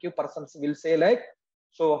 Enqueue persons will say like,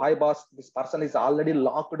 so hi boss, this person is already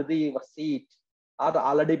locked the seat, or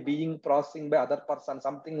already being processing by other person,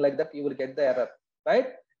 something like that. You will get the error, right?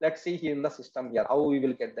 Let's see here in the system here how we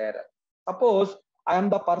will get the error. Suppose I am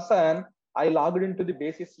the person, I logged into the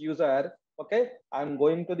basis user. Okay, I'm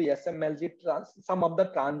going to the SMLG, some of the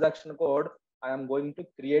transaction code. I am going to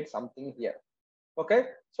create something here. Okay,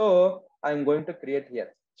 so I'm going to create here.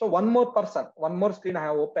 So one more screen I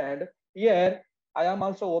have opened here. I am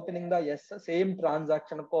also opening the same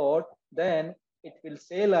transaction code. Then it will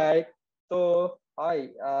say like, so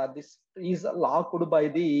this is locked by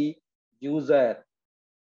the user,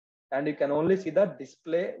 and you can only see the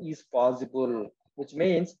display is possible, which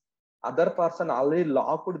means other person already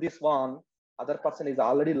locked this one. Other person is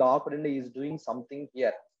already locked and is doing something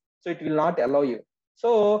here, so it will not allow you.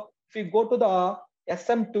 So if you go to the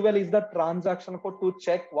SM12 is the transaction code to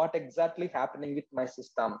check what exactly happening with my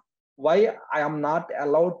system. Why I am not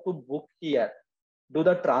allowed to book here, do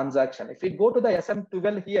the transaction. If we go to the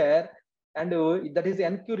SM12 here, and that is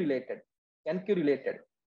Enqueue related.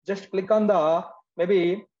 Just click on the,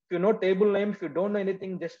 maybe if you know table name, if you don't know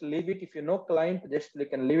anything, just leave it. If you know client, just you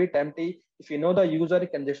can leave it empty. If you know the user, you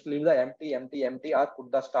can just leave the empty, or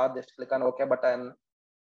put the star, just click on OK button.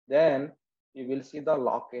 Then you will see the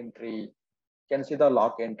lock entry. You can see the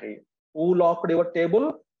lock entry. Who locked your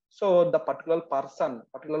table? So the particular person,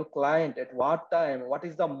 particular client, at what time, what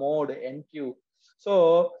is the mode, Enqueue.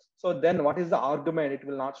 So then what is the argument? It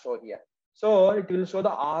will not show here. So it will show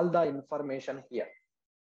all the information here.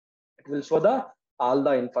 It will show all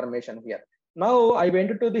the information here. Now I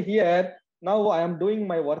went to the here. Now I am doing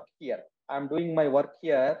my work here. I'm doing my work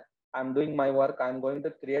here. I'm doing my work. I'm going to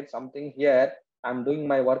create something here. I'm doing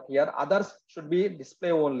my work here. Others should be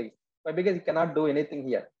display only. But because you cannot do anything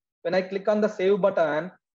here. When I click on the save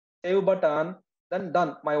button, then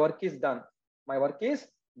done. My work is done. My work is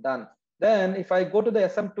done. Then if I go to the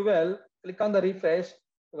SM12, click on the refresh,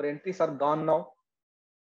 your entries are gone now.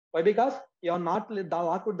 Why? Because you are not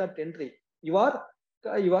locked with that entry. You are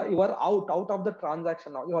out of the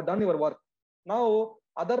transaction now. You have done your work. Now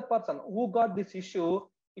other person who got this issue,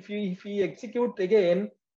 if he execute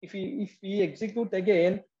again, if he execute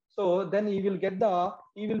again, so then he will get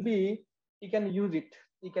he can use it.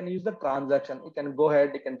 He can use the transaction. He can go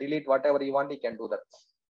ahead. He can delete whatever he want. He can do that.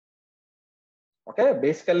 Okay,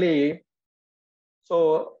 basically,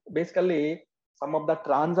 some of the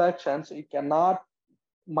transactions you cannot,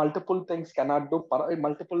 multiple things cannot do,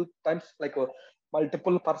 multiple times, like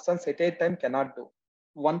multiple persons at a time cannot do.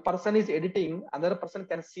 One person is editing, another person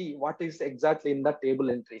can see what is exactly in the table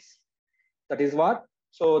entries. That is what.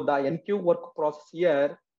 So the Enqueue work process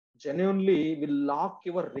here genuinely will lock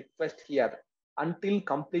your request here until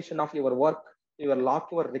completion of your work. You will lock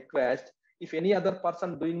your request. If any other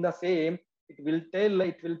person doing the same, it will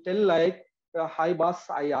tell like, hi boss,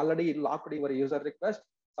 I already locked your user request.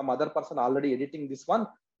 Some other person already editing this one.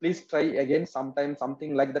 Please try again sometime,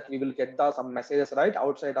 something like that. We will get some messages right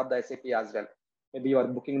outside of the SAP as well. Maybe you are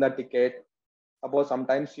booking the ticket. Suppose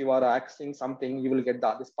sometimes you are asking something, you will get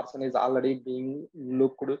this person is already being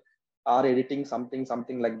looked or editing something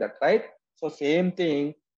like that, right? So same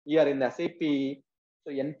thing here in SAP.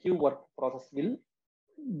 So Enqueue work process will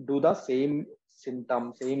do the same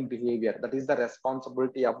symptom, same behavior. That is the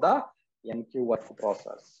responsibility of the Enqueue work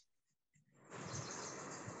process.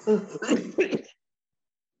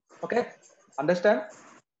 Okay, understand?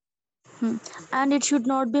 And it should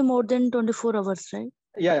not be more than 24 hours, right?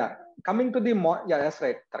 Yeah. Coming to the that's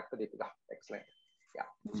right. Correct, Deepika. Excellent. Yeah.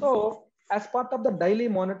 So as part of the daily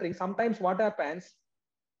monitoring, sometimes what happens,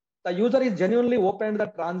 the user is genuinely opened the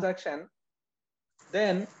transaction,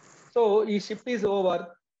 then so his shift is over,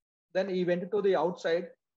 then he went to the outside,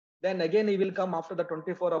 then again he will come after the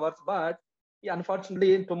 24 hours, but he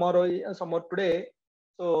unfortunately tomorrow, somewhat today,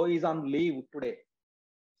 so he's on leave today.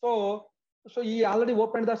 So he already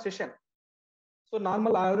opened the session. So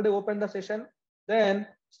normal, I already opened the session, then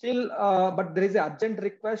still, but there is an urgent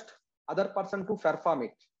request, other person to perform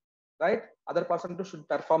it, right? Other person to should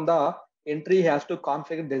perform the entry, has to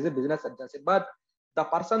configure, there is a business urgency. But the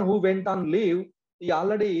person who went on leave, he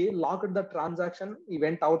already locked the transaction, he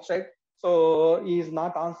went outside, so he is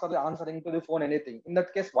not answering to the phone, anything. In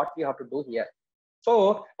that case, what we have to do here?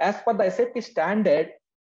 So as per the SAP standard,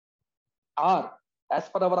 or as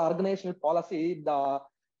per our organizational policy,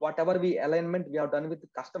 whatever alignment we have done with the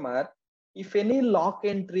customer, if any lock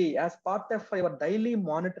entry as part of your daily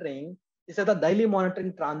monitoring, this is the daily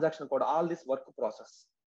monitoring transaction code, all this work process.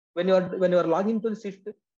 When you are logging to the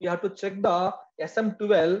system, you have to check the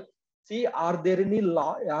SM12. See, are there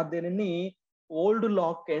any old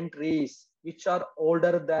lock entries which are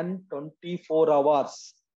older than 24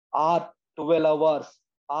 hours or 12 hours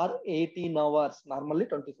or 18 hours? Normally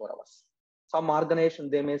 24 hours. Some organization,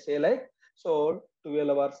 they may say like, so 12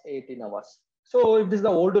 hours, 18 hours. So if this is the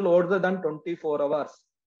older than 24 hours,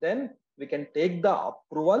 then we can take the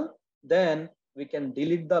approval, then we can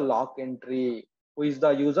delete the lock entry. Who is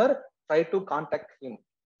the user? Try to contact him.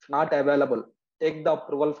 If not available, take the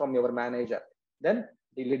approval from your manager, then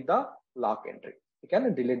delete the lock entry. You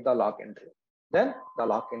can delete the lock entry. Then the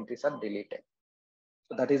lock entries are deleted.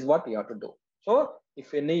 So that is what you have to do. So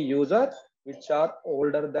if any user which are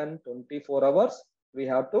older than 24 hours, we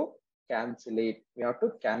have to cancel it. We have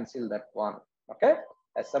to cancel that one. Okay.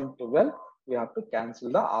 SM12, we have to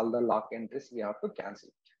cancel all the lock entries. We have to cancel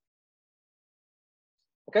it.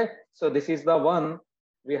 Okay. So this is the one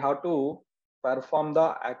we have to perform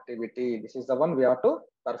the activity. This is the one we have to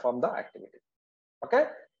perform the activity. Okay.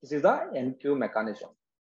 This is the Enqueue mechanism.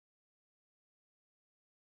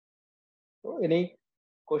 So any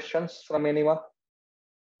questions from anyone?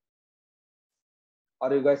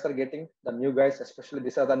 Or you guys are getting the new guys, especially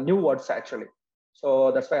these are the new words actually.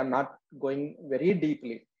 So that's why I'm not going very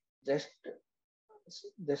deeply. Just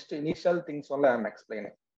initial things only I'm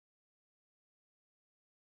explaining.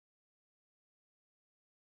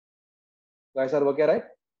 Guys are okay, right?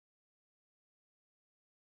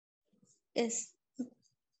 Yes.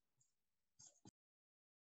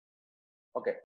 Okay.